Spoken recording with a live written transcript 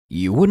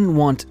You wouldn't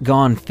want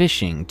 "gone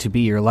fishing" to be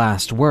your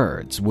last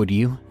words, would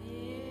you?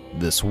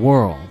 This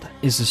world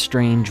is a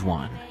strange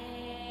one.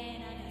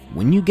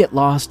 When you get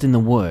lost in the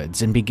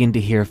woods and begin to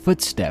hear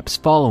footsteps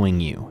following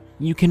you,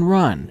 you can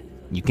run,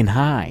 you can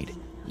hide,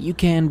 you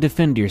can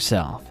defend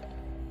yourself.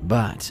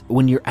 But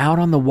when you're out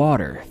on the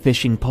water,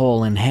 fishing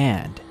pole in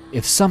hand,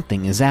 if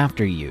something is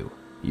after you,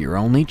 your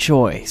only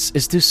choice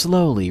is to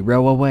slowly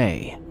row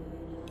away.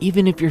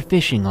 Even if you're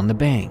fishing on the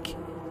bank,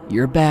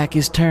 your back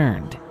is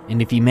turned,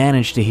 and if you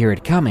manage to hear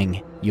it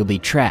coming, you'll be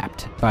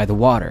trapped by the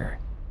water.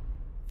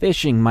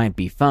 Fishing might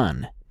be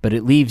fun, but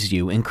it leaves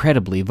you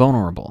incredibly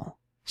vulnerable.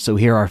 So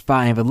here are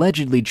 5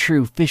 allegedly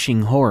true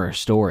fishing horror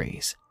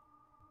stories.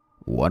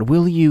 What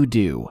will you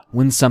do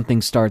when something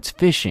starts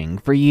fishing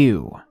for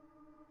you?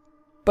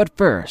 But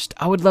first,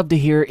 I would love to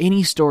hear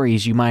any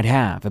stories you might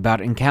have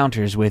about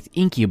encounters with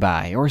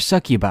incubi or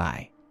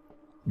succubi,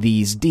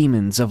 these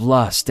demons of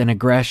lust and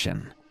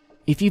aggression.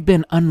 If you've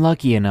been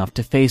unlucky enough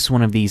to face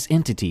one of these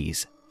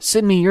entities,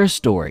 send me your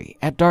story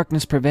at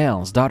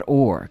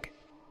darknessprevails.org.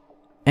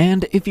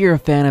 And if you're a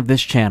fan of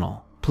this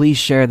channel, please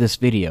share this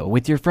video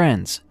with your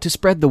friends to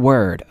spread the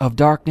word of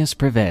Darkness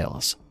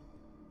Prevails.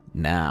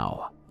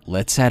 Now,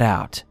 let's head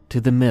out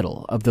to the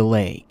middle of the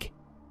lake.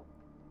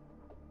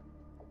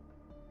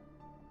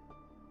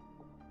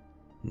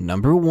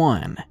 Number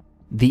 1.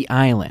 The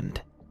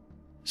Island.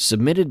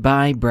 Submitted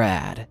by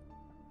Brad.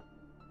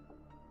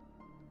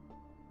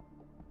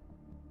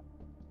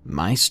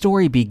 My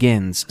story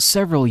begins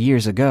several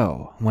years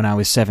ago when I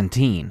was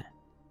 17.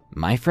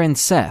 My friend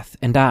Seth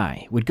and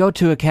I would go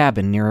to a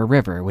cabin near a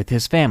river with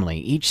his family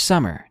each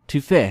summer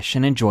to fish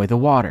and enjoy the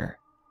water.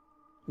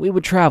 We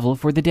would travel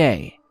for the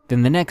day,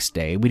 then the next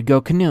day we'd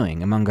go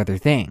canoeing among other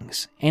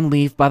things, and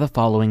leave by the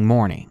following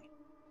morning.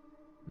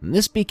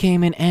 This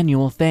became an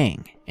annual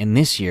thing, and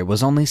this year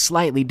was only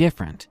slightly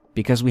different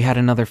because we had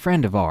another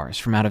friend of ours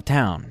from out of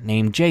town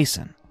named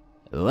Jason.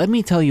 Let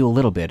me tell you a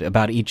little bit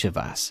about each of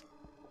us.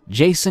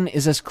 Jason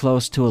is as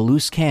close to a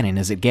loose cannon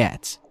as it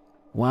gets,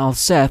 while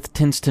Seth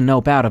tends to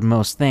nope out of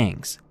most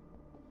things.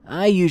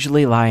 I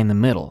usually lie in the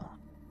middle.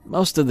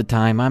 Most of the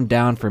time I'm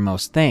down for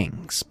most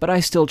things, but I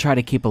still try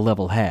to keep a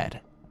level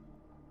head.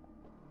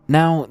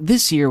 Now,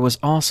 this year was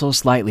also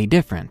slightly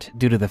different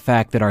due to the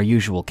fact that our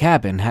usual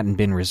cabin hadn't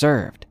been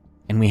reserved,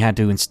 and we had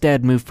to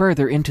instead move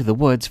further into the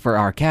woods for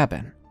our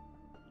cabin.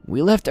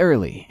 We left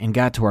early and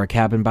got to our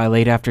cabin by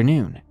late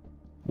afternoon.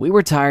 We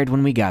were tired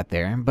when we got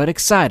there, but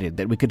excited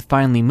that we could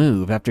finally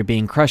move after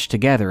being crushed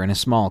together in a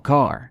small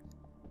car.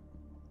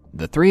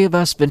 The 3 of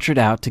us ventured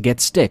out to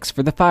get sticks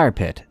for the fire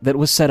pit that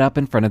was set up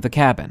in front of the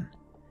cabin.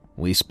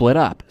 We split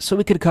up so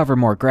we could cover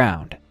more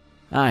ground.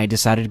 I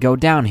decided to go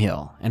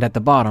downhill, and at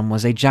the bottom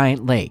was a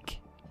giant lake.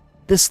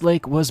 This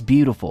lake was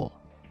beautiful.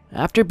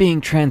 After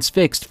being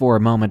transfixed for a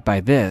moment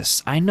by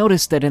this, I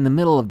noticed that in the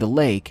middle of the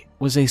lake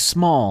was a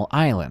small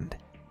island.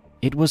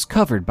 It was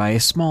covered by a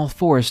small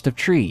forest of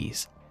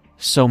trees,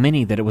 so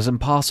many that it was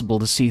impossible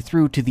to see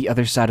through to the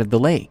other side of the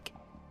lake.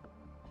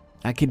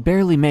 I could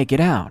barely make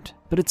it out,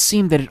 but it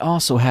seemed that it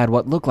also had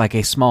what looked like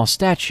a small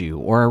statue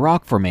or a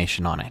rock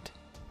formation on it.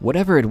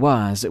 Whatever it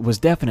was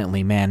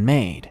definitely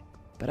man-made,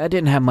 but I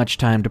didn't have much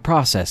time to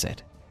process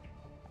it.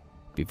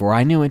 Before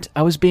I knew it,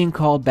 I was being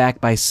called back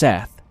by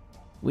Seth.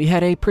 We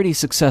had a pretty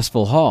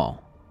successful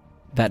haul.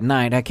 That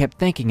night, I kept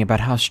thinking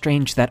about how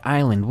strange that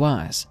island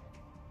was.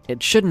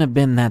 It shouldn't have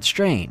been that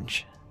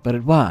strange, but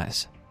it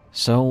was.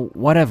 So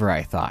whatever,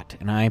 I thought,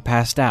 and I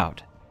passed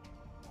out.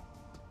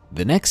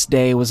 The next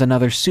day was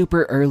another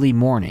super early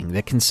morning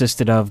that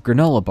consisted of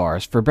granola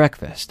bars for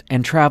breakfast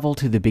and travel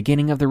to the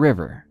beginning of the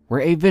river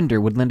where a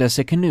vendor would lend us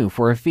a canoe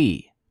for a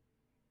fee.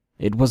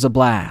 It was a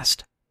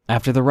blast.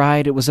 After the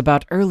ride, it was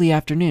about early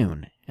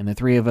afternoon, and the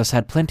 3 of us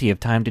had plenty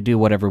of time to do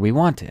whatever we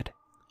wanted.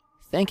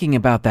 Thinking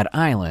about that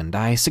island,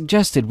 I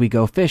suggested we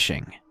go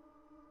fishing.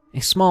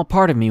 A small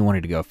part of me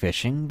wanted to go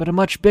fishing, but a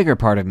much bigger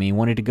part of me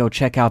wanted to go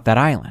check out that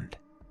island.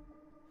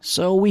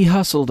 So we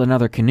hustled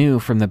another canoe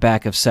from the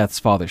back of Seth's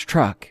father's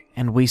truck,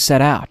 and we set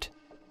out.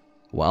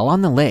 While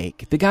on the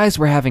lake, the guys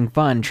were having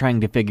fun trying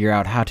to figure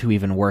out how to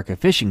even work a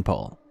fishing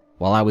pole,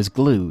 while I was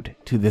glued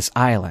to this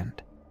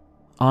island.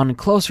 On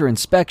closer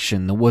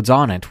inspection, the woods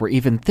on it were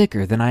even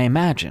thicker than I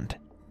imagined.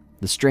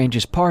 The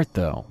strangest part,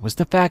 though, was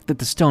the fact that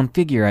the stone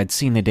figure I'd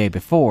seen the day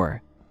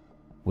before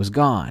was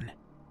gone.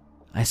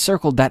 I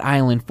circled that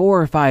island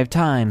 4 or 5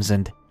 times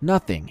and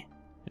nothing.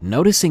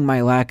 Noticing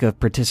my lack of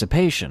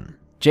participation,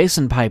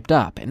 Jason piped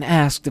up and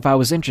asked if I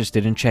was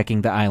interested in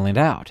checking the island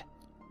out.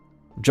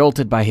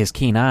 Jolted by his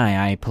keen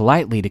eye, I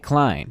politely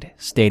declined,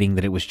 stating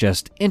that it was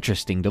just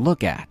interesting to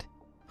look at,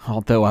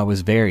 although I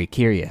was very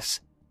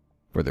curious.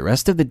 For the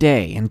rest of the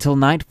day until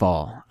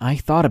nightfall, I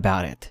thought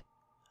about it.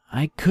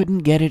 I couldn't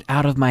get it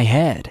out of my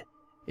head.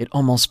 It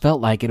almost felt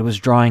like it was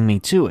drawing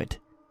me to it,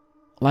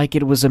 like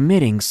it was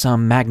emitting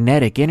some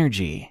magnetic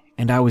energy,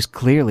 and I was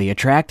clearly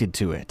attracted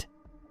to it.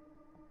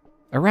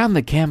 Around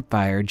the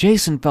campfire,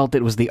 Jason felt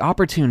it was the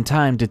opportune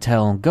time to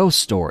tell ghost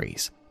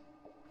stories.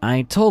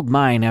 I told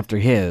mine after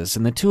his,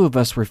 and the 2 of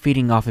us were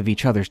feeding off of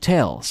each other's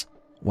tales,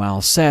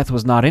 while Seth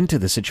was not into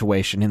the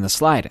situation in the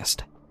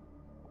slightest.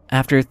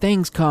 After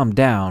things calmed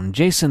down,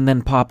 Jason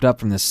then popped up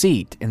from the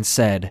seat and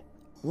said,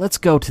 "Let's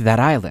go to that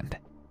island."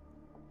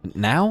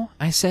 "Now?"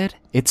 I said.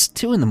 "It's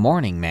 2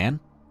 a.m, man."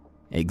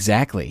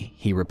 "Exactly,"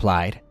 he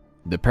replied.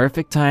 "The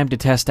perfect time to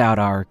test out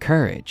our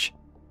courage."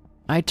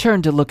 I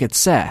turned to look at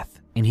Seth,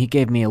 and he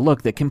gave me a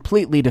look that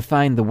completely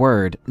defined the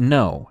word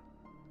no.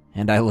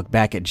 And I looked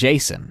back at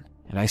Jason,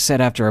 and I said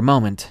after a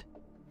moment,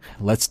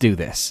 "Let's do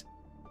this."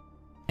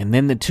 And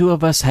then the 2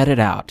 of us headed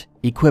out,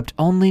 equipped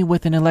only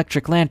with an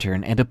electric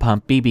lantern and a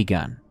pump BB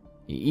gun.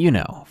 You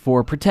know,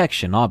 for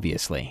protection,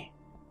 obviously.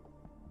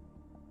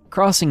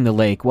 Crossing the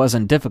lake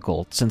wasn't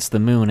difficult since the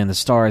moon and the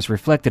stars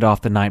reflected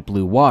off the night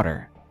blue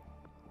water.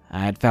 I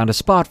had found a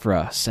spot for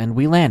us, and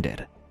we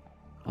landed.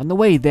 On the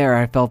way there,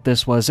 I felt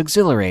this was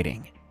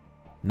exhilarating.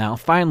 Now,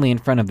 finally in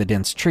front of the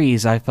dense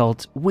trees, I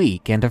felt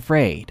weak and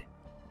afraid.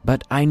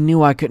 But I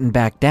knew I couldn't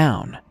back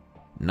down.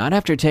 Not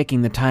after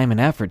taking the time and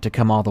effort to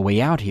come all the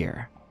way out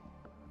here.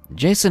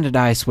 Jason and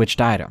I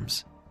switched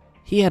items.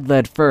 He had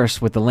led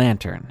first with the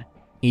lantern.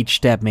 Each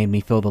step made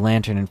me feel the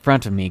lantern in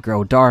front of me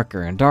grow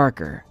darker and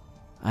darker.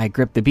 I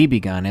gripped the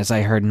BB gun as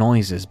I heard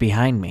noises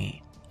behind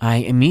me. I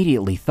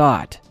immediately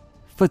thought,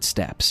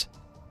 footsteps.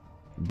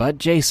 But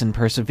Jason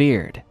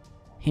persevered.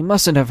 He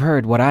mustn't have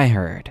heard what I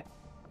heard.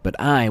 But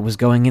I was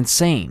going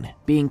insane,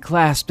 being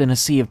clasped in a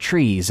sea of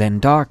trees and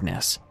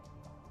darkness.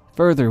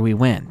 Further we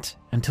went,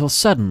 until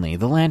suddenly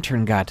the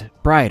lantern got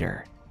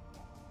brighter.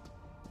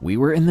 We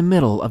were in the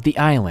middle of the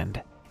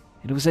island.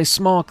 It was a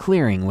small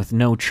clearing with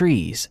no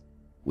trees.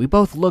 We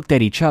both looked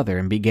at each other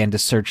and began to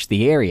search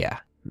the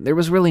area. There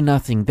was really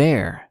nothing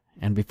there,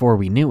 and before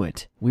we knew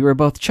it, we were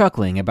both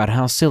chuckling about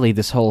how silly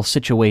this whole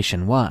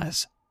situation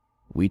was.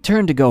 We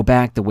turned to go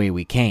back the way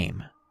we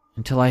came,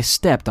 until I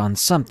stepped on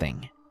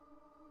something.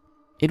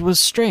 It was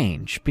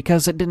strange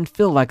because it didn't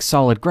feel like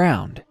solid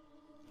ground.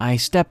 I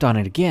stepped on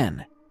it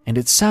again, and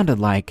it sounded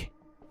like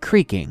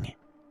creaking.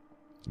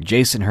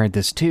 Jason heard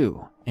this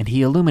too, and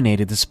he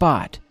illuminated the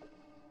spot.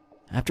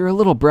 After a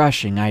little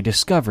brushing, I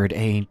discovered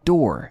a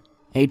door,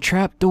 a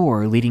trap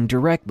door leading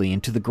directly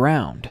into the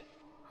ground.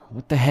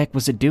 What the heck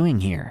was it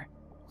doing here?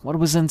 What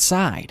was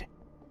inside?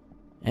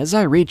 As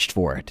I reached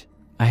for it,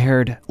 I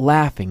heard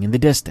laughing in the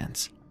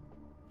distance.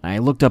 I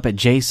looked up at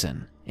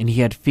Jason, and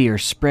he had fear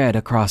spread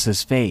across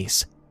his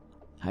face.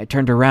 I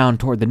turned around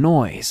toward the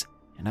noise,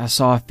 and I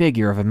saw a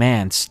figure of a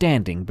man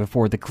standing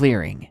before the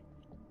clearing.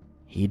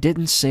 He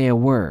didn't say a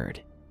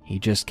word. He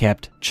just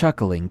kept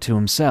chuckling to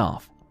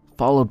himself,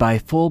 followed by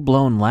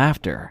full-blown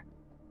laughter.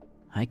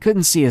 I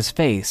couldn't see his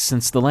face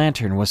since the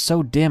lantern was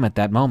so dim at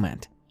that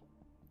moment.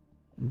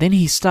 Then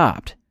he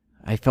stopped.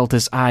 I felt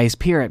his eyes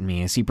peer at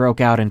me as he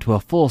broke out into a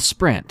full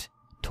sprint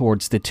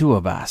towards the 2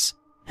 of us.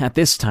 At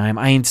this time,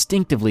 I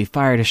instinctively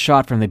fired a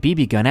shot from the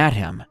BB gun at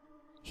him.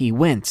 He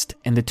winced,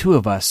 and the 2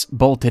 of us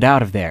bolted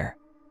out of there.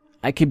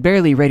 I could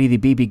barely ready the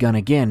BB gun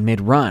again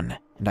mid-run,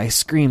 and I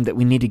screamed that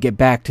we need to get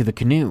back to the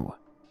canoe.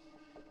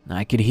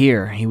 I could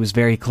hear he was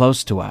very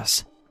close to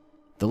us.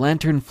 The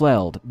lantern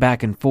flailed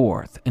back and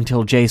forth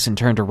until Jason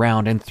turned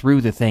around and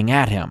threw the thing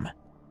at him.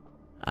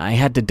 I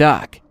had to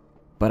duck,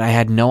 but I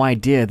had no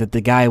idea that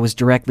the guy was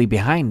directly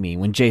behind me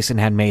when Jason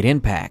had made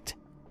impact.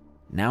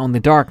 Now in the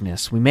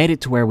darkness, we made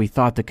it to where we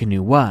thought the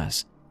canoe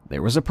was.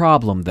 There was a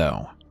problem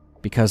though,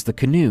 because the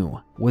canoe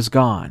was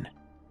gone.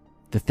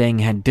 The thing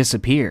had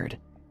disappeared.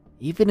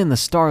 Even in the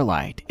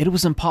starlight, it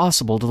was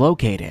impossible to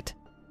locate it.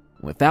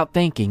 Without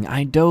thinking,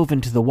 I dove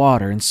into the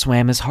water and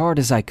swam as hard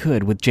as I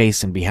could with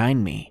Jason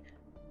behind me.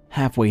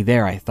 Halfway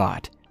there, I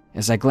thought,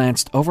 as I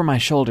glanced over my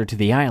shoulder to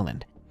the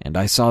island, and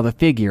I saw the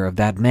figure of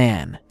that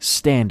man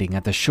standing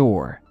at the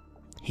shore.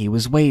 He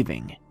was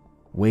waving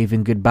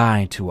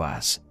goodbye to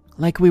us,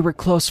 like we were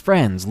close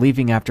friends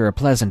leaving after a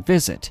pleasant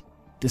visit.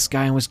 This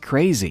guy was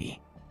crazy.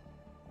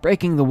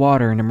 Breaking the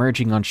water and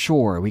emerging on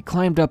shore, we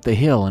climbed up the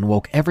hill and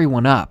woke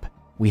everyone up.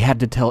 We had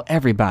to tell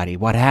everybody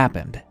what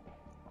happened.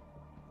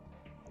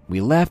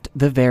 We left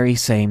the very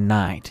same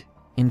night,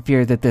 in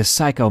fear that this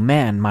psycho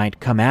man might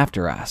come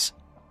after us.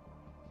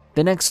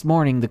 The next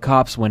morning, the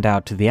cops went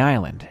out to the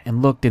island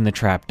and looked in the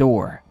trap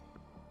door.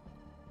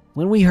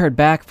 When we heard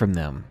back from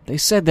them, they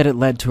said that it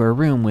led to a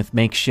room with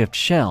makeshift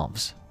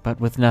shelves, but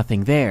with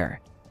nothing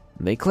there.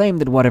 They claimed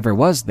that whatever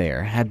was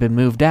there had been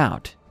moved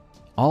out,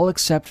 all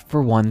except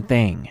for one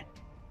thing: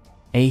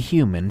 a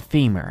human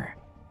femur.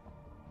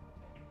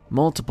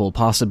 Multiple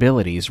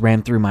possibilities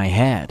ran through my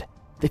head.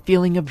 The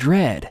feeling of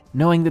dread,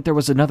 knowing that there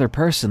was another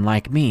person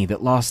like me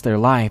that lost their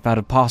life out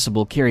of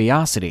possible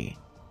curiosity.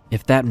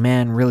 If that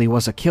man really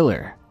was a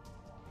killer,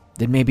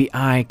 then maybe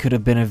I could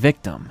have been a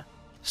victim,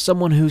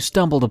 someone who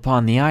stumbled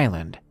upon the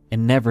island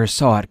and never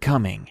saw it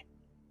coming.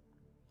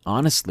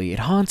 Honestly, it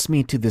haunts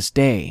me to this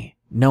day,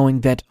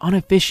 knowing that on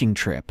a fishing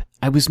trip,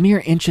 I was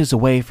mere inches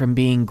away from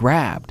being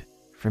grabbed,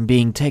 from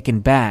being taken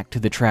back to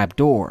the trap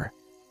door,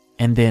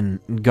 and then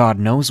God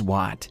knows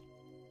what.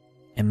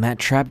 And that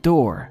trap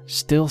door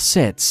still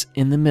sits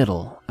in the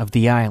middle of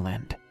the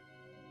island.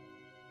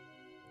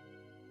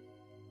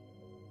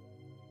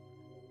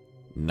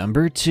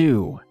 Number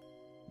 2.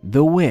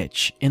 The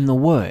Witch in the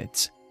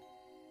Woods.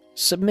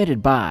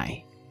 Submitted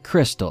by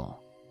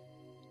Crystal.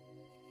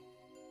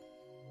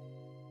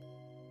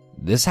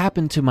 This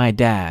happened to my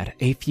dad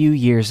a few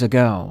years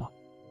ago.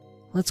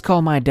 Let's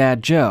call my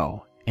dad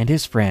Joe and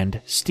his friend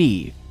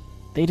Steve.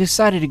 They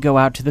decided to go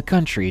out to the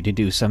country to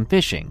do some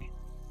fishing.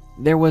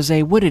 There was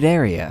a wooded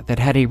area that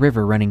had a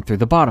river running through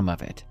the bottom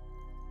of it.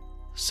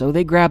 So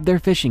they grabbed their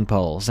fishing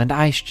poles and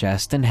ice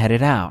chest and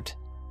headed out.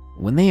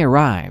 When they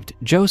arrived,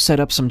 Joe set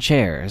up some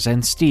chairs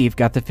and Steve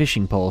got the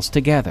fishing poles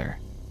together.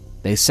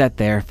 They sat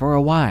there for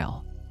a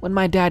while when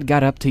my dad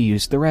got up to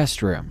use the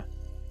restroom.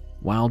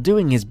 While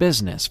doing his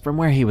business from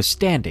where he was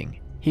standing,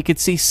 he could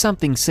see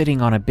something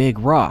sitting on a big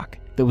rock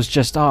that was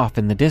just off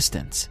in the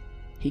distance.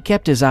 He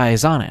kept his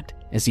eyes on it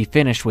as he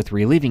finished with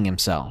relieving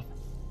himself.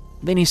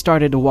 Then he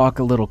started to walk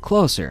a little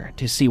closer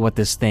to see what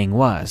this thing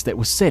was that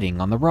was sitting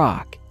on the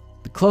rock.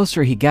 The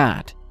closer he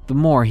got, the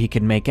more he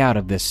could make out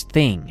of this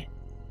thing.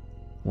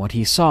 What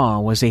he saw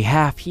was a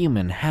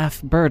half-human,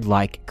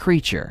 half-bird-like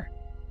creature.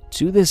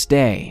 To this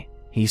day,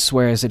 he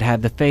swears it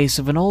had the face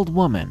of an old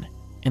woman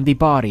and the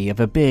body of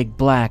a big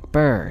black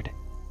bird.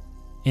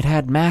 It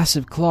had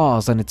massive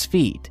claws on its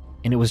feet,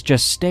 and it was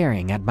just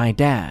staring at my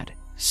dad,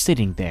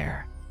 sitting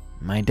there.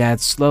 My dad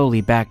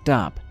slowly backed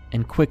up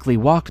and quickly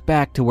walked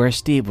back to where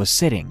Steve was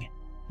sitting,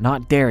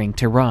 not daring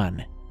to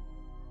run.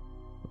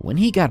 When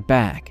he got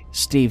back,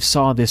 Steve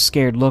saw this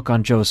scared look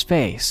on Joe's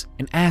face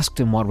and asked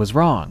him what was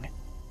wrong.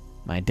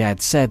 My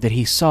dad said that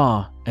he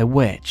saw a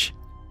witch.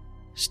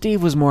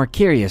 Steve was more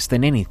curious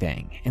than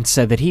anything and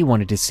said that he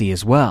wanted to see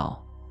as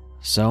well.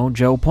 So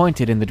Joe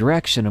pointed in the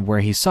direction of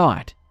where he saw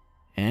it,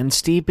 and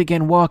Steve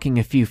began walking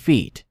a few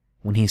feet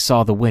when he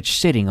saw the witch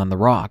sitting on the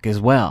rock as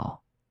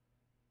well.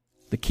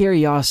 The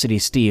curiosity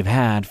Steve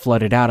had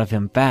flooded out of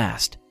him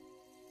fast,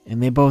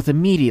 and they both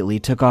immediately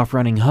took off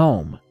running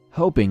home,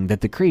 hoping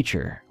that the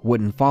creature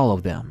wouldn't follow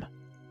them.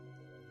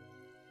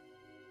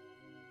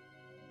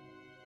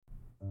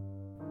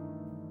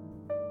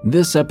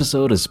 This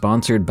episode is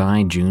sponsored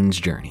by June's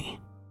Journey.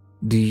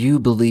 Do you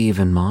believe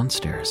in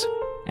monsters?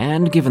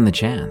 And given the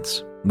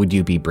chance, would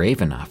you be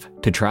brave enough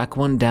to track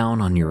one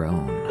down on your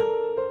own?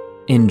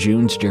 In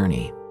June's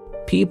Journey,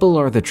 people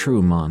are the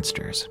true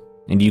monsters,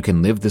 and you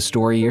can live the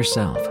story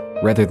yourself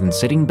rather than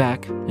sitting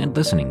back and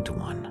listening to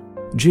one.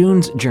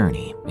 June's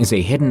Journey is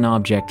a hidden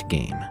object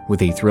game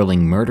with a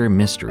thrilling murder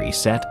mystery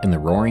set in the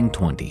Roaring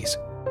 '20s.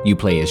 You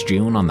play as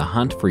June on the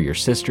hunt for your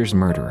sister's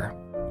murderer.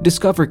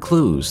 Discover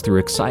clues through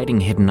exciting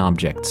hidden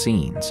object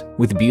scenes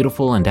with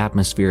beautiful and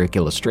atmospheric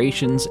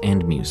illustrations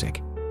and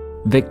music.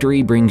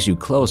 Victory brings you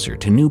closer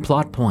to new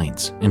plot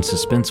points and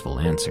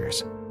suspenseful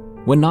answers.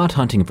 When not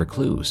hunting for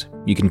clues,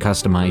 you can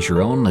customize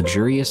your own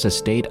luxurious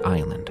estate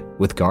island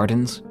with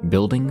gardens,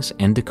 buildings,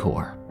 and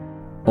decor.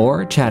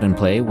 Or chat and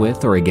play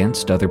with or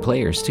against other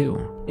players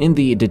too, in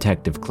the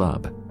Detective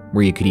Club,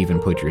 where you could even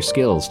put your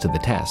skills to the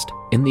test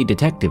in the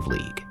Detective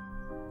League.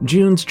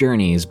 June's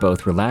Journey is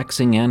both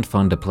relaxing and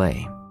fun to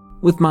play.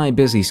 With my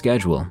busy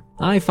schedule,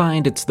 I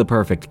find it's the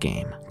perfect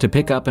game to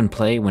pick up and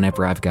play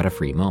whenever I've got a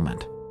free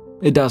moment.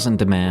 It doesn't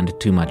demand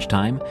too much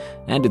time,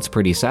 and it's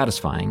pretty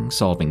satisfying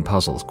solving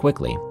puzzles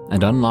quickly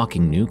and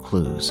unlocking new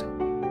clues.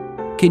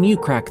 Can you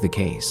crack the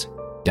case?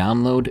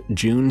 Download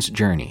June's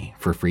Journey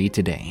for free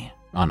today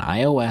on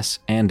iOS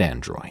and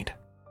Android.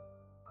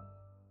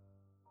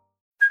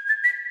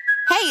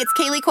 Hey, it's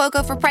Kaylee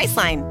Cuoco for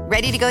Priceline.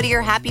 Ready to go to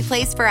your happy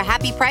place for a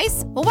happy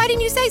price? Well, why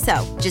didn't you say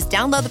so? Just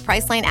download the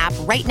Priceline app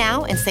right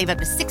now and save up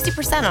to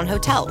 60% on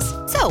hotels.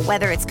 So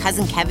whether it's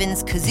Cousin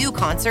Kevin's Kazoo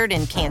Concert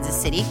in Kansas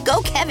City,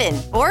 go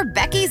Kevin, or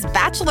Becky's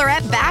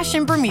Bachelorette Bash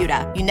in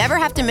Bermuda, you never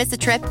have to miss a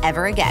trip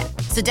ever again.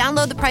 So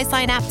download the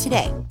Priceline app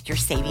today. Your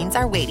savings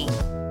are waiting.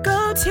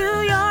 Go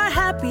to your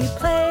happy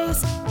place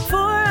for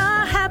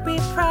a happy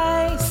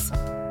price.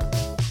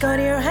 Go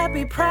to your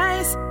happy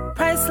price,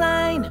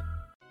 Priceline.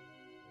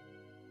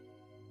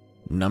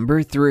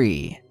 Number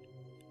 3.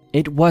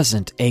 It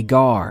Wasn't a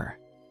Gar.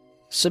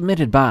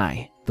 Submitted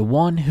by The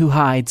One Who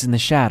Hides in the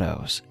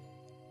Shadows.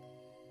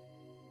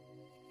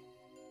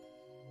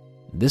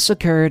 This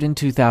occurred in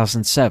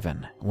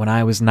 2007 when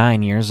I was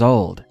 9 years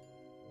old.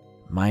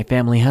 My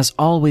family has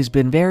always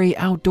been very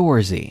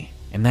outdoorsy,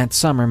 and that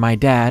summer my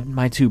dad,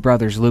 my two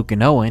brothers Luke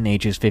and Owen,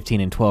 ages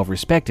 15 and 12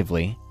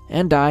 respectively,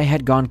 and I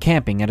had gone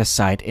camping at a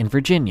site in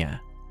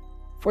Virginia.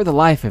 For the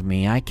life of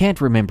me, I can't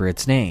remember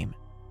its name.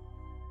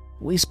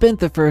 We spent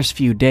the first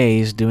few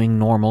days doing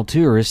normal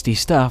touristy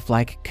stuff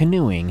like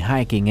canoeing,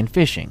 hiking, and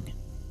fishing.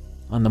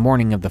 On the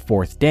morning of the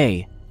fourth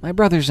day, my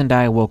brothers and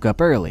I woke up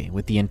early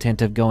with the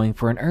intent of going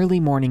for an early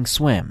morning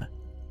swim.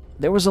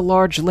 There was a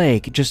large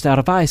lake just out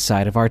of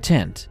eyesight of our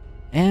tent,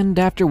 and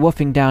after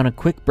wolfing down a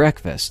quick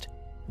breakfast,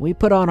 we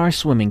put on our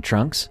swimming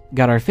trunks,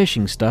 got our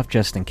fishing stuff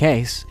just in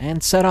case,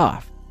 and set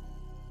off.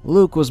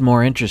 Luke was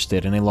more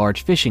interested in a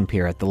large fishing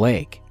pier at the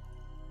lake.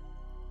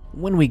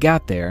 When we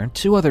got there,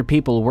 2 other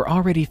people were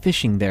already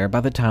fishing there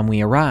by the time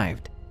we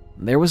arrived.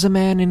 There was a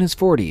man in his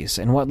 40s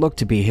and what looked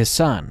to be his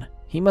son.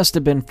 He must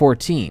have been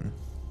 14.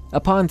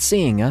 Upon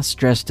seeing us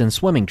dressed in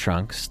swimming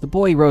trunks, the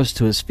boy rose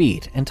to his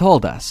feet and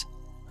told us,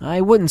 I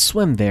wouldn't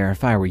swim there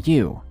if I were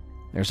you.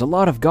 There's a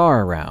lot of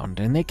gar around,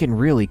 and they can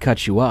really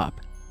cut you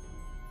up."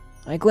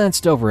 I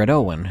glanced over at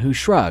Owen, who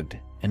shrugged,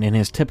 and in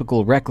his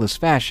typical reckless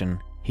fashion,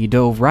 he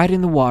dove right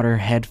in the water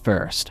head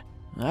first.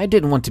 I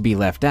didn't want to be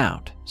left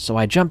out, so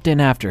I jumped in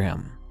after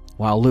him,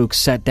 while Luke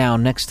sat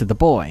down next to the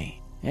boy,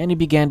 and he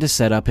began to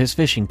set up his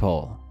fishing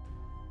pole.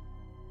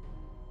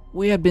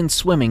 We had been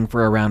swimming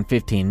for around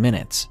 15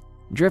 minutes,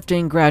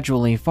 drifting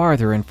gradually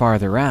farther and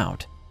farther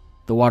out.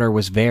 The water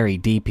was very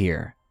deep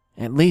here,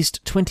 at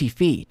least 20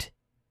 feet.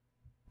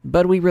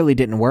 But we really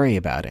didn't worry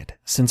about it,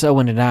 since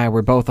Owen and I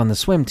were both on the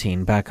swim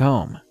team back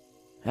home.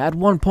 At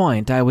one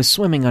point, I was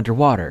swimming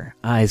underwater,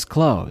 eyes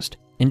closed,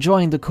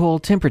 enjoying the cool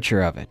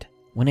temperature of it,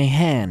 when a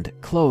hand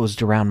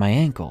closed around my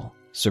ankle.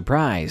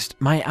 Surprised,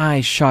 my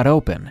eyes shot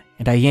open,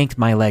 and I yanked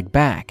my leg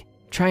back,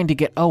 trying to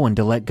get Owen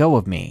to let go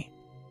of me.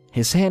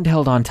 His hand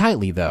held on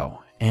tightly though,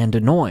 and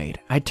annoyed,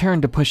 I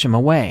turned to push him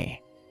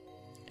away.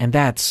 And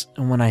that's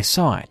when I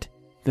saw it,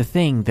 the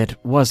thing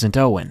that wasn't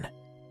Owen.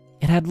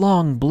 It had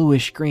long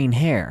bluish-green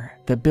hair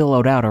that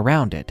billowed out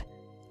around it,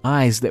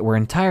 eyes that were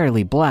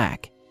entirely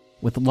black,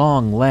 with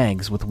long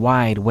legs with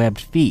wide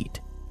webbed feet.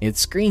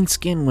 Its green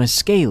skin was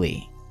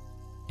scaly,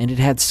 and it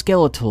had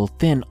skeletal,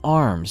 thin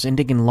arms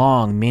ending in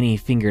long,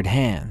 many-fingered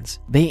hands.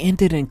 They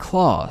ended in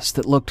claws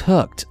that looked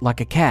hooked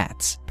like a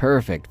cat's,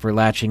 perfect for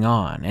latching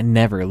on and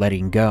never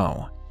letting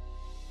go.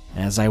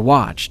 As I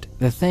watched,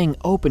 the thing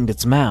opened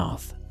its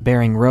mouth,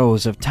 bearing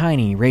rows of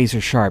tiny,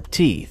 razor-sharp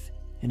teeth,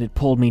 and it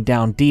pulled me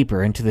down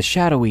deeper into the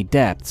shadowy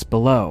depths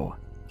below.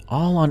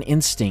 All on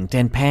instinct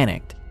and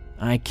panicked,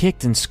 I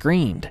kicked and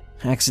screamed,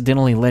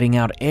 accidentally letting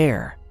out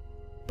air.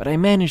 But I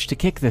managed to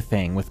kick the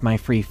thing with my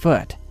free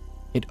foot.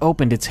 It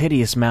opened its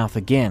hideous mouth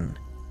again,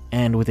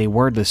 and with a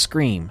wordless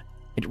scream,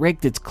 it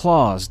raked its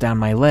claws down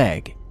my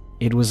leg.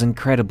 It was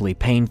incredibly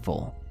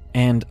painful,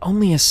 and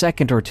only a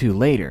second or two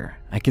later,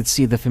 I could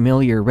see the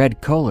familiar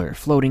red color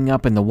floating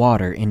up in the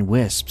water in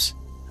wisps.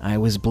 I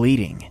was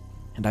bleeding,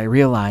 and I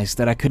realized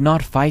that I could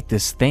not fight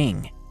this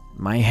thing.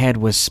 My head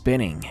was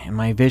spinning, and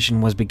my vision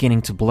was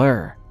beginning to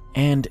blur,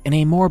 and in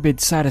a morbid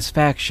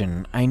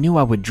satisfaction, I knew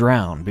I would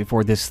drown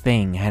before this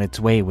thing had its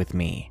way with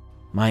me.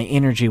 My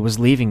energy was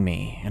leaving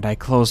me, and I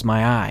closed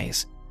my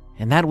eyes,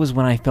 and that was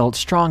when I felt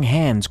strong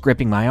hands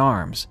gripping my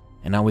arms,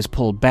 and I was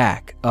pulled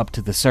back up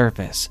to the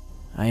surface.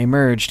 I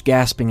emerged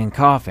gasping and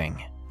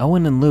coughing.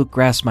 Owen and Luke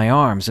grasped my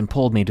arms and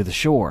pulled me to the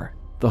shore.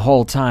 The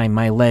whole time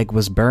my leg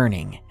was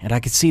burning, and I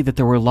could see that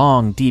there were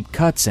long, deep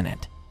cuts in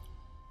it.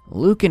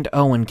 Luke and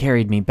Owen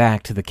carried me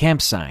back to the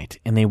campsite,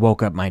 and they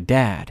woke up my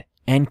dad,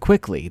 and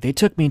quickly they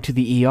took me to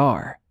the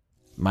ER.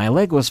 My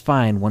leg was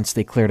fine once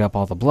they cleared up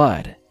all the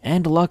blood,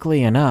 and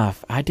luckily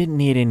enough, I didn't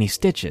need any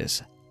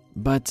stitches.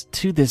 But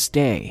to this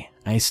day,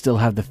 I still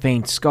have the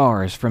faint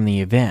scars from the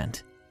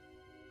event.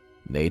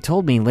 They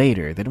told me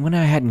later that when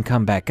I hadn't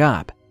come back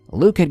up,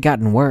 Luke had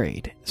gotten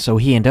worried, so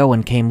he and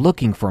Owen came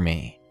looking for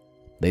me.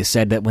 They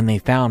said that when they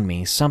found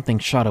me, something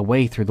shot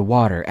away through the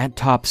water at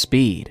top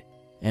speed,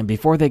 and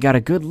before they got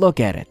a good look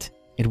at it,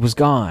 it was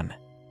gone.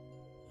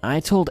 I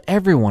told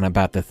everyone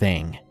about the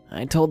thing.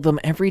 I told them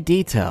every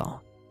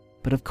detail.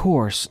 But of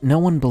course, no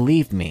one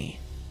believed me.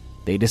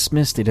 They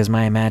dismissed it as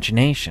my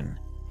imagination,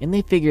 and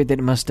they figured that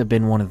it must have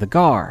been one of the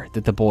gar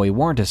that the boy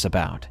warned us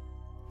about.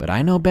 But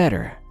I know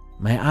better.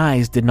 My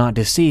eyes did not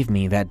deceive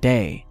me that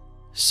day.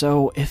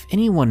 So if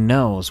anyone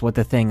knows what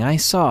the thing I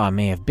saw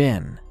may have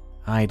been,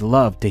 I'd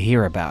love to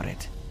hear about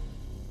it.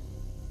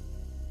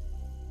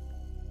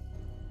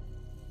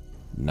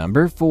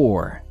 Number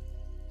 4.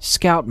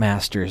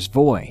 Scoutmaster's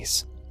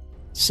Voice.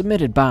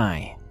 Submitted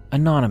by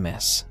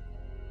Anonymous.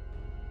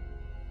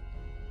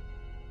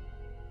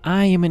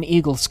 I am an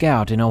Eagle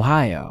Scout in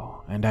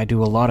Ohio, and I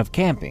do a lot of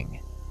camping.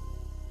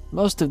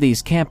 Most of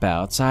these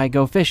campouts I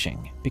go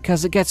fishing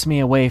because it gets me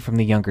away from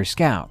the younger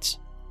scouts.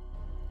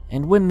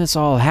 And when this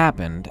all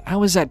happened, I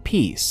was at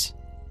peace,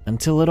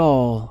 until it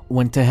all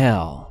went to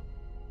hell.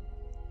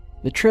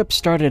 The trip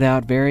started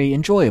out very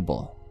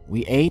enjoyable.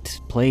 We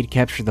ate, played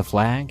capture the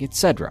flag,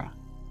 etc.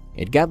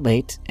 It got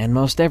late, and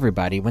most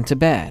everybody went to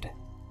bed,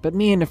 but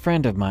me and a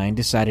friend of mine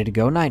decided to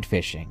go night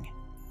fishing.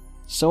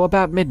 So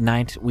about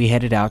midnight, we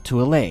headed out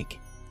to a lake.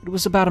 It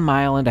was about 1.5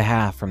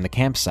 miles from the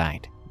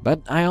campsite,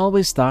 but I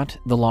always thought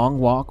the long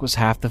walk was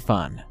half the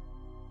fun.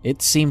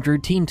 It seemed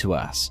routine to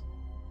us.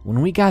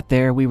 When we got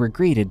there, we were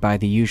greeted by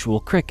the usual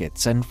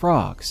crickets and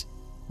frogs.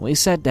 We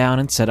sat down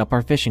and set up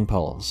our fishing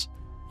poles,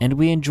 and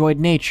we enjoyed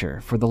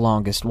nature for the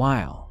longest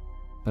while.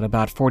 But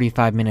about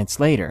 45 minutes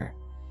later,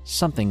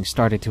 something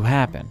started to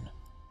happen.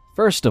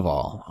 First of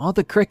all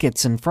the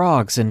crickets and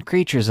frogs and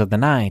creatures of the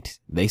night,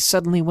 they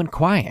suddenly went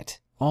quiet.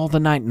 All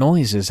the night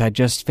noises had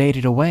just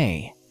faded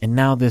away, and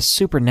now this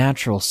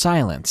supernatural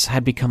silence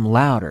had become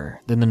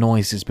louder than the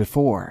noises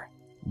before.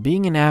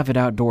 Being an avid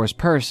outdoors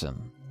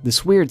person,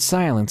 this weird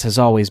silence has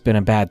always been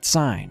a bad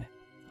sign.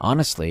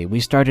 Honestly, we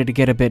started to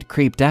get a bit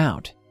creeped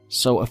out,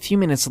 so a few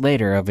minutes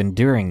later of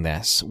enduring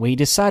this, we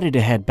decided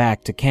to head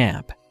back to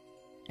camp.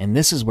 And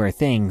this is where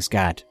things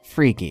got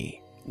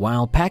freaky.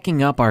 While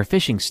packing up our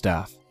fishing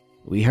stuff,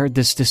 We heard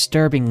this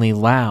disturbingly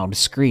loud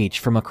screech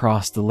from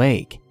across the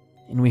lake,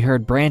 and we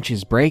heard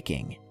branches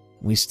breaking.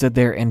 We stood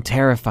there in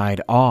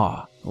terrified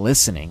awe,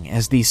 listening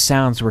as these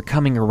sounds were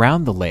coming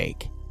around the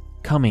lake,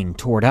 coming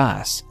toward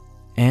us.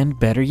 And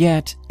better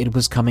yet, it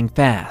was coming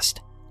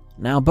fast.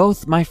 Now,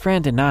 both my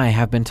friend and I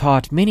have been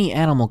taught many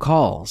animal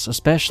calls,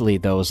 especially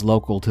those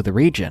local to the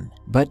region,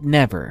 but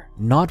never,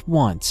 not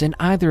once in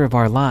either of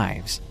our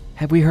lives,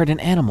 have we heard an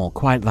animal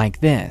quite like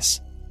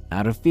this.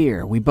 Out of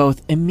fear, we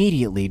both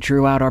immediately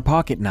drew out our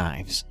pocket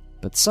knives,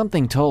 but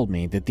something told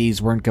me that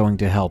these weren't going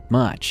to help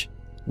much.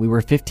 We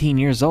were 15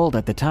 years old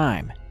at the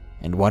time,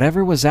 and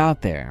whatever was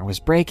out there was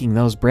breaking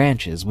those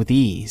branches with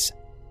ease.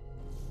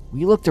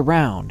 We looked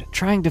around,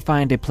 trying to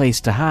find a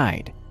place to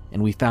hide,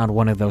 and we found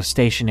one of those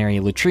stationary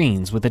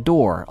latrines with a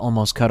door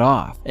almost cut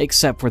off,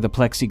 except for the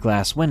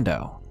plexiglass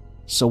window.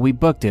 So we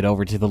booked it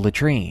over to the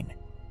latrine.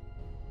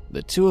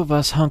 The two of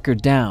us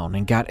hunkered down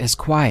and got as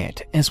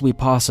quiet as we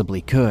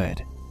possibly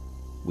could.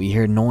 We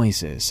heard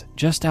noises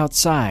just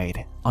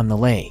outside on the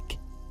lake.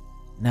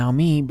 Now,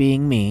 me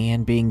being me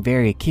and being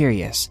very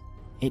curious,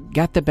 it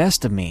got the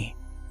best of me.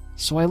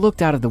 So I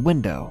looked out of the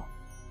window,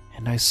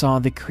 and I saw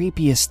the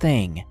creepiest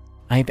thing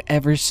I've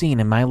ever seen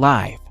in my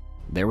life.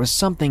 There was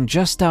something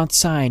just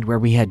outside where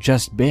we had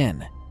just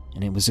been,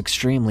 and it was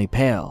extremely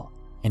pale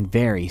and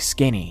very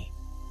skinny.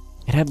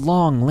 It had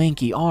long,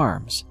 lanky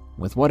arms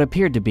with what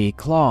appeared to be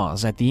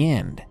claws at the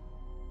end.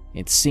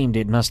 It seemed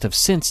it must have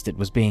sensed it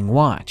was being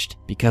watched,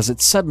 because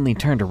it suddenly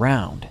turned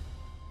around,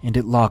 and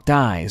it locked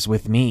eyes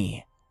with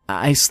me.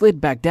 I slid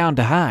back down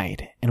to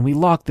hide, and we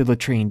locked the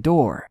latrine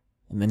door,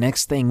 and the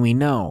next thing we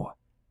know,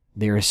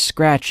 there is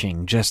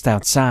scratching just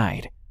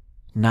outside.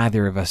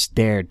 Neither of us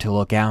dared to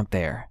look out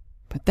there.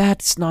 But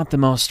that's not the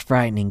most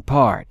frightening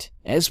part.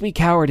 As we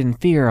cowered in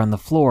fear on the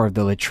floor of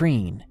the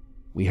latrine,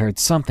 we heard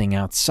something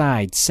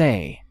outside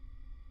say,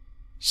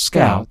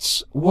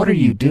 "Scouts, what are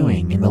you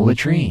doing in the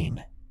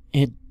latrine?"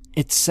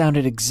 It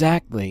sounded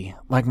exactly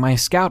like my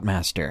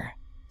scoutmaster.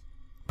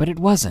 But it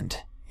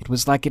wasn't. It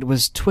was like it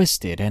was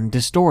twisted and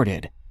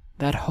distorted.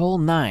 That whole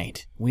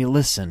night, we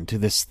listened to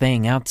this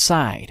thing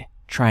outside,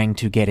 trying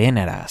to get in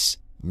at us.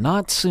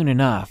 Not soon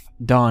enough,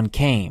 dawn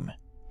came,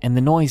 and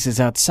the noises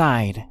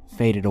outside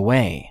faded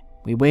away.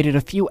 We waited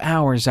a few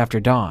hours after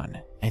dawn.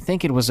 I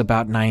think it was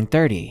about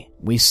 9:30.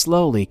 We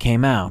slowly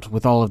came out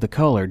with all of the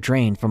color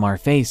drained from our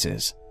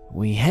faces.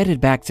 We headed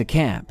back to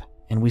camp,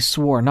 and we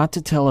swore not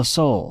to tell a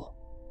soul.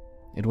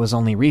 It was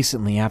only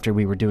recently, after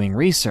we were doing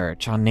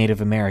research on Native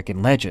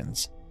American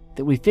legends,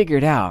 that we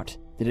figured out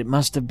that it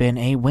must have been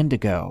a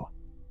Wendigo.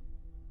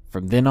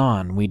 From then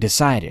on, we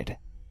decided,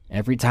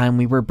 every time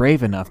we were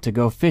brave enough to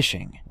go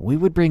fishing, we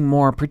would bring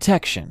more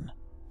protection,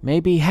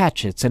 maybe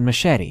hatchets and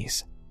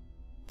machetes.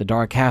 The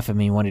dark half of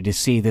me wanted to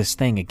see this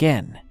thing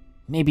again,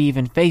 maybe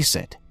even face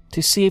it,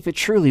 to see if it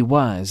truly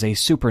was a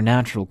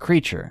supernatural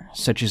creature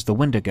such as the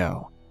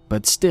Wendigo.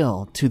 But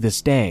still, to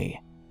this day,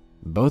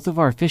 both of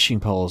our fishing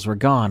poles were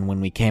gone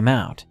when we came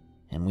out,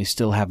 and we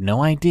still have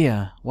no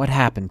idea what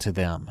happened to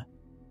them.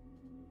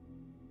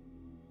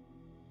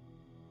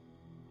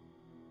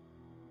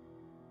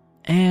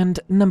 And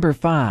number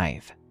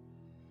 5.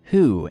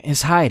 Who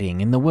is hiding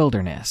in the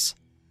wilderness?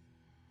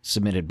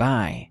 Submitted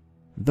by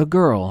The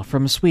Girl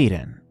from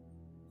Sweden.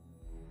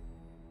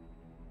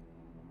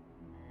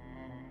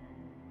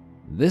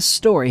 This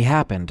story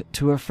happened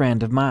to a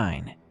friend of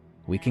mine.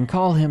 We can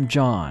call him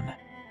John.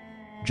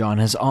 John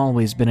has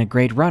always been a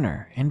great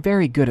runner and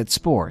very good at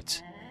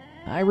sports.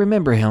 I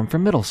remember him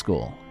from middle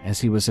school,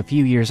 as he was a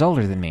few years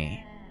older than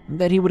me,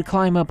 that he would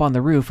climb up on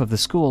the roof of the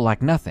school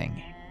like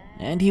nothing,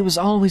 and he was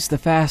always the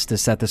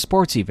fastest at the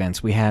sports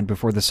events we had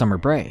before the summer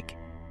break.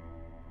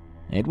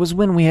 It was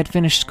when we had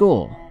finished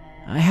school.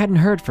 I hadn't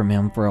heard from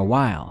him for a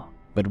while,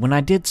 but when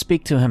I did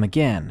speak to him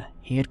again,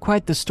 he had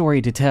quite the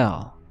story to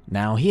tell.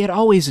 Now, he had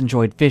always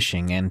enjoyed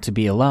fishing and to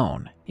be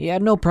alone. He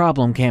had no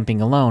problem camping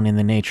alone in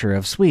the nature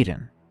of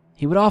Sweden.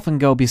 He would often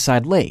go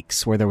beside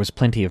lakes where there was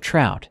plenty of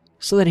trout,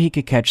 so that he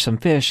could catch some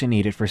fish and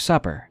eat it for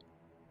supper.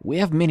 We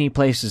have many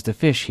places to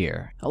fish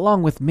here,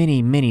 along with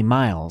many, many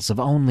miles of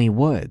only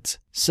woods,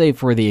 save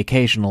for the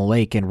occasional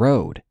lake and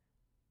road.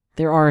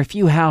 There are a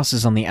few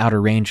houses on the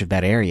outer range of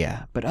that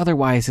area, but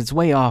otherwise it's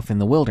way off in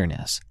the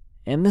wilderness.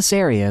 In this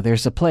area,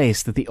 there's a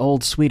place that the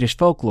old Swedish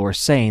folklore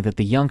say that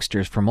the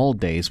youngsters from old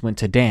days went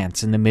to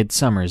dance in the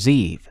Midsummer's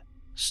Eve.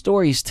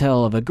 Stories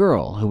tell of a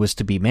girl who was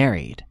to be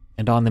married,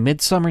 and on the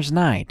midsummer's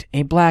night,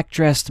 a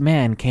black-dressed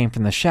man came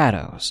from the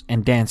shadows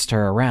and danced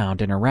her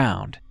around and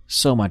around,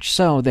 so much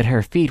so that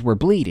her feet were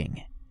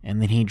bleeding,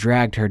 and then he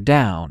dragged her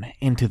down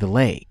into the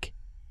lake.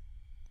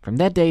 From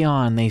that day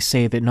on, they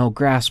say that no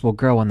grass will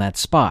grow on that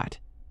spot.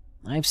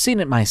 I've seen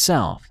it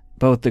myself,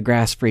 both the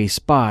grass-free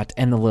spot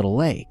and the little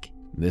lake.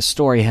 This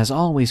story has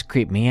always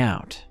creeped me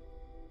out.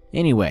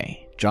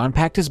 Anyway, John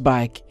packed his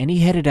bike and he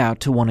headed out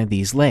to one of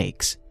these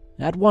lakes.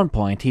 At one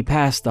point, he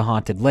passed the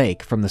haunted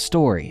lake from the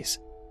stories.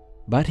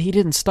 But he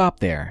didn't stop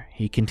there.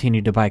 He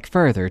continued to bike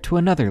further to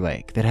another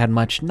lake that had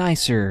much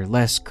nicer,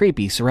 less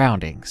creepy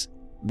surroundings.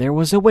 There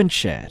was a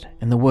windshed,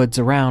 and the woods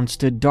around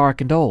stood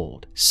dark and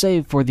old,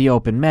 save for the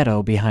open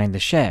meadow behind the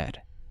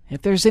shed.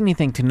 If there's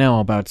anything to know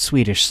about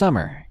Swedish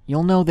summer,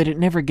 you'll know that it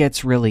never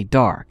gets really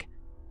dark.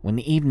 When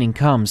the evening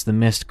comes, the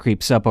mist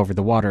creeps up over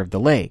the water of the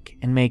lake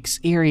and makes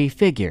eerie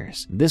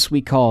figures. This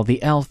we call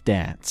the elf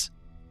dance.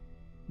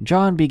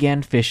 John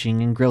began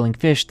fishing and grilling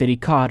fish that he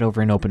caught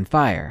over an open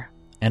fire,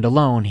 and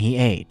alone he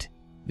ate.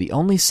 The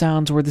only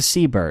sounds were the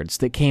seabirds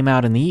that came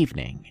out in the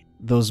evening,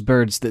 those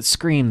birds that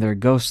scream their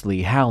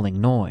ghostly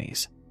howling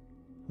noise.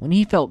 When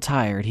he felt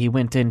tired, he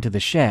went into the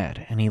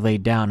shed and he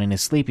laid down in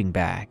his sleeping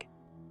bag.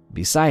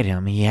 Beside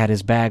him, he had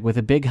his bag with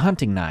a big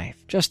hunting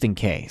knife, just in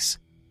case.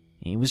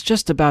 He was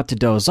just about to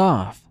doze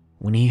off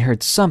when he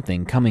heard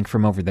something coming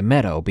from over the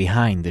meadow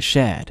behind the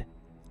shed.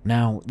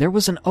 Now, there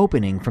was an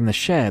opening from the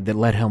shed that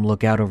let him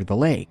look out over the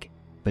lake,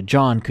 but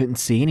John couldn't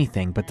see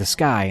anything but the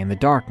sky and the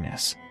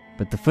darkness.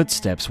 But the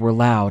footsteps were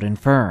loud and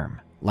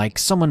firm, like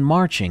someone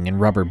marching in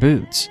rubber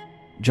boots.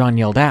 John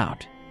yelled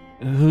out,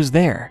 "Who's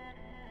there?"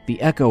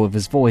 The echo of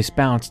his voice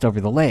bounced over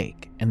the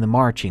lake, and the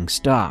marching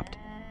stopped.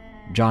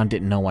 John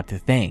didn't know what to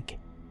think.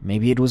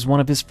 Maybe it was one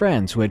of his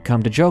friends who had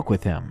come to joke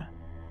with him.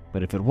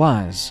 But if it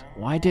was,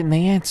 why didn't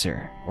they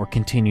answer or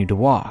continue to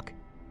walk?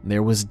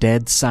 There was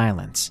dead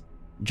silence.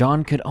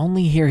 John could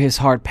only hear his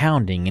heart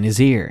pounding in his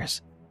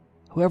ears.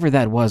 Whoever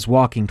that was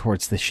walking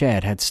towards the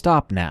shed had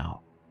stopped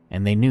now,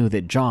 and they knew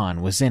that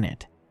John was in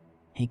it.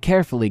 He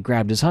carefully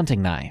grabbed his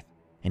hunting knife,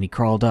 and he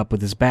crawled up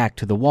with his back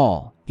to the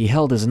wall. He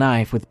held his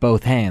knife with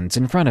both hands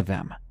in front of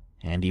him,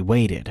 and he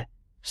waited.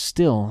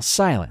 Still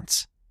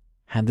silence.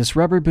 Had this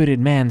rubber-booted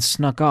man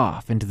snuck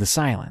off into the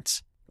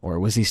silence, or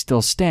was he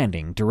still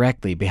standing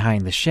directly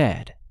behind the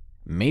shed?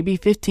 Maybe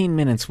 15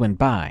 minutes went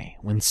by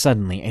when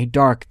suddenly a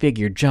dark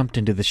figure jumped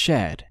into the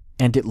shed,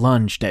 and it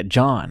lunged at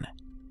John.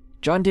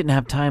 John didn't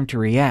have time to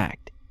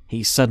react.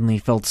 He suddenly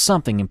felt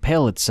something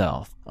impale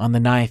itself on the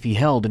knife he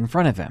held in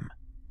front of him,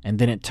 and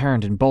then it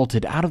turned and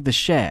bolted out of the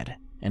shed,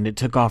 and it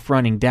took off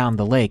running down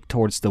the lake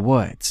towards the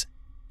woods.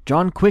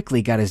 John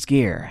quickly got his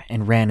gear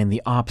and ran in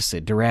the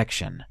opposite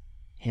direction.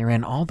 He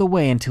ran all the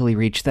way until he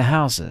reached the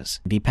houses,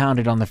 and he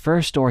pounded on the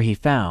first door he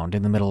found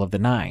in the middle of the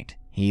night.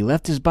 He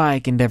left his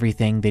bike and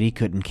everything that he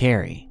couldn't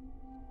carry.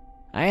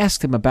 I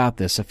asked him about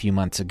this a few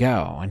months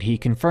ago, and he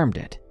confirmed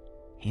it.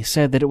 He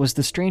said that it was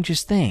the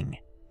strangest thing,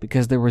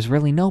 because there was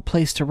really no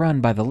place to run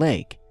by the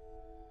lake.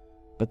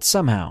 But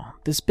somehow,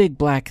 this big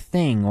black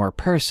thing or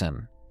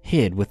person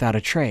hid without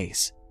a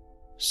trace.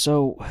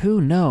 So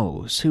who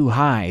knows who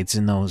hides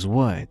in those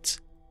woods?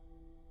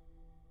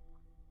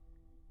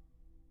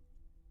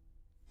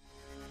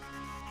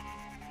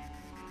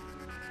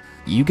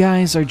 You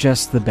guys are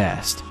just the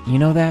best, you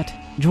know that?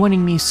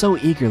 Joining me so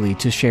eagerly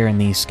to share in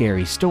these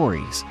scary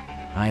stories.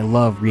 I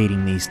love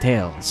reading these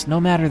tales, no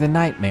matter the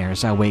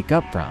nightmares I wake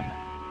up from.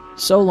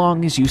 So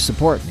long as you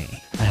support me,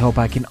 I hope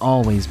I can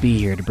always be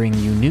here to bring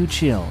you new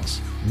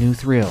chills, new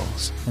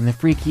thrills, and the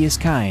freakiest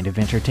kind of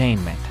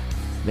entertainment.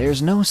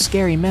 There's no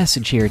scary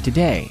message here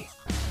today,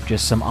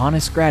 just some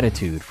honest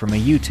gratitude from a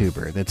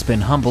YouTuber that's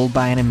been humbled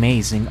by an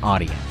amazing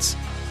audience.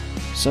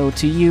 So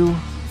to you,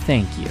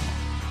 thank you.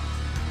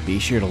 Be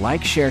sure to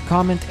like, share,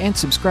 comment, and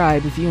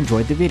subscribe if you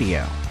enjoyed the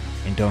video.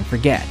 And don't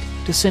forget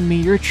to send me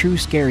your true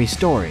scary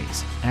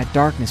stories at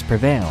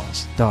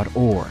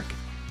darknessprevails.org.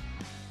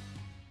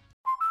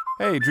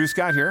 Hey, Drew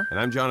Scott here, and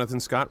I'm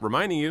Jonathan Scott,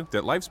 reminding you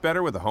that life's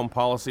better with a home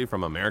policy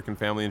from American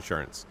Family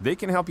Insurance. They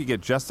can help you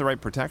get just the right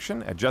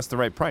protection at just the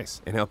right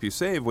price and help you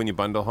save when you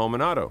bundle home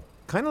and auto.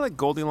 Kind of like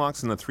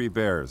Goldilocks and the Three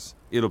Bears.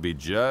 It'll be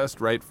just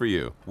right for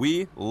you.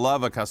 We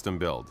love a custom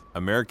build.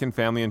 American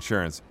Family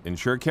Insurance.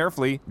 Insure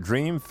carefully,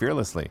 dream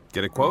fearlessly.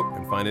 Get a quote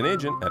and find an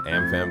agent at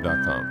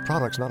amfam.com.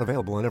 Products not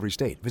available in every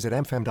state. Visit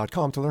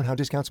amfam.com to learn how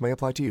discounts may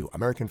apply to you.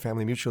 American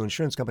Family Mutual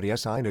Insurance Company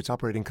SI and its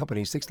operating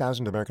company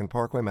 6000 American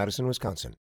Parkway, Madison, Wisconsin.